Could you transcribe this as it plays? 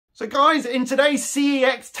So guys, in today's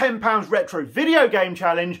CEX £10 retro video game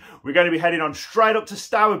challenge, we're going to be heading on straight up to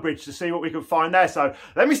Stourbridge to see what we can find there. So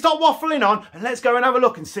let me stop waffling on and let's go and have a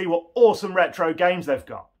look and see what awesome retro games they've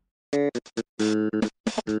got.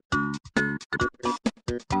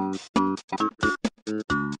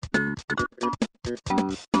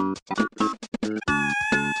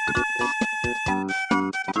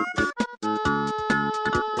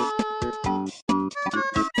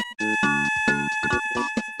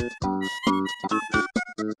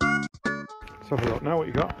 Let's have a look now what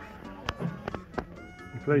you got.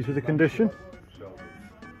 You pleased with the condition?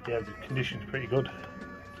 Yeah, the condition's pretty good.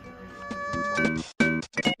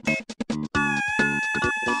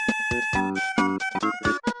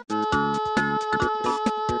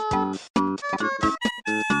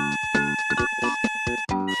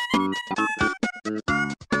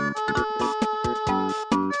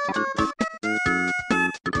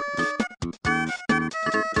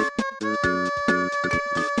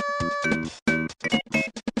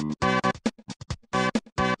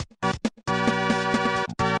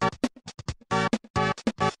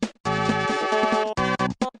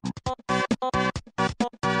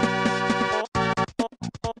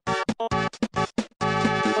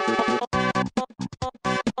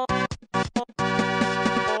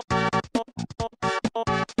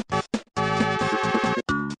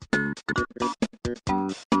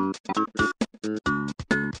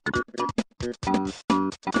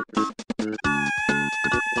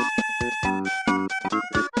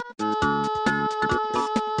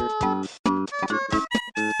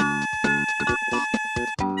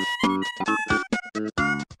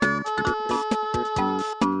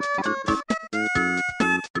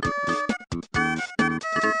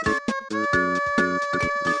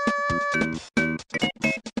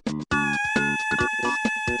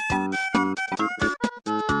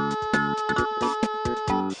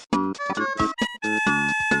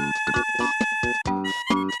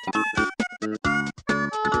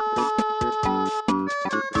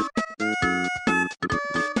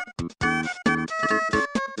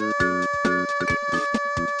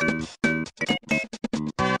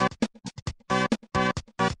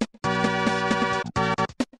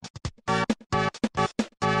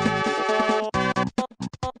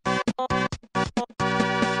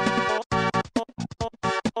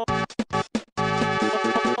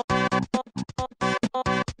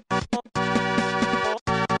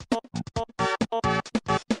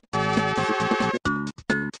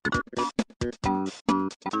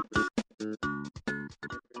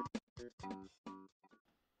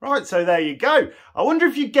 Right, so there you go. I wonder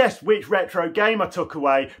if you guessed which retro game I took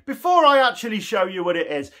away before I actually show you what it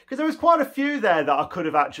is, because there was quite a few there that I could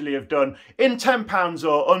have actually have done in £10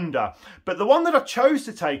 or under. But the one that I chose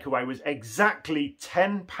to take away was exactly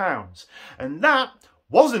 £10. And that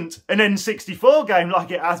wasn't an N64 game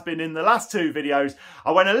like it has been in the last two videos.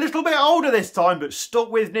 I went a little bit older this time, but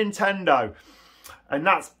stuck with Nintendo. And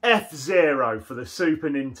that's F-Zero for the Super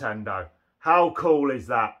Nintendo. How cool is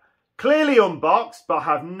that? Clearly unboxed, but I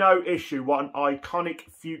have no issue what an iconic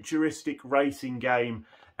futuristic racing game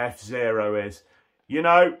F-Zero is. You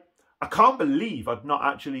know, I can't believe I'd not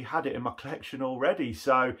actually had it in my collection already.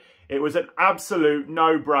 So it was an absolute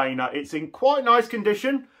no-brainer. It's in quite nice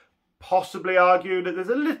condition. Possibly argue that there's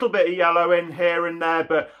a little bit of yellow in here and there,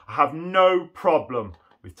 but I have no problem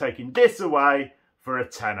with taking this away for a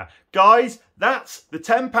tenner. Guys, that's the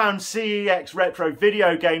 £10 CEX Retro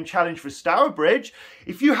Video Game Challenge for Stourbridge.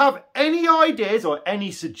 If you have any ideas or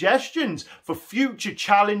any suggestions for future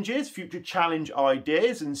challenges, future challenge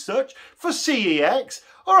ideas and such for CEX,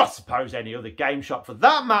 or I suppose any other game shop for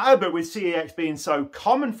that matter, but with CEX being so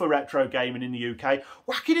common for retro gaming in the UK,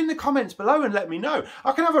 whack it in the comments below and let me know.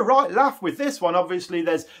 I can have a right laugh with this one. Obviously,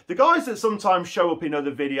 there's the guys that sometimes show up in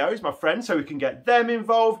other videos, my friends, so we can get them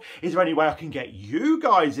involved. Is there any way I can get you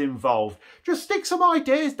guys involved? Just stick some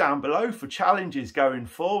ideas down below for challenges going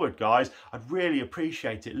forward, guys. I'd really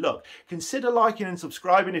appreciate it. Look, consider liking and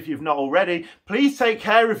subscribing if you've not already. Please take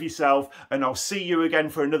care of yourself, and I'll see you again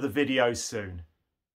for another video soon.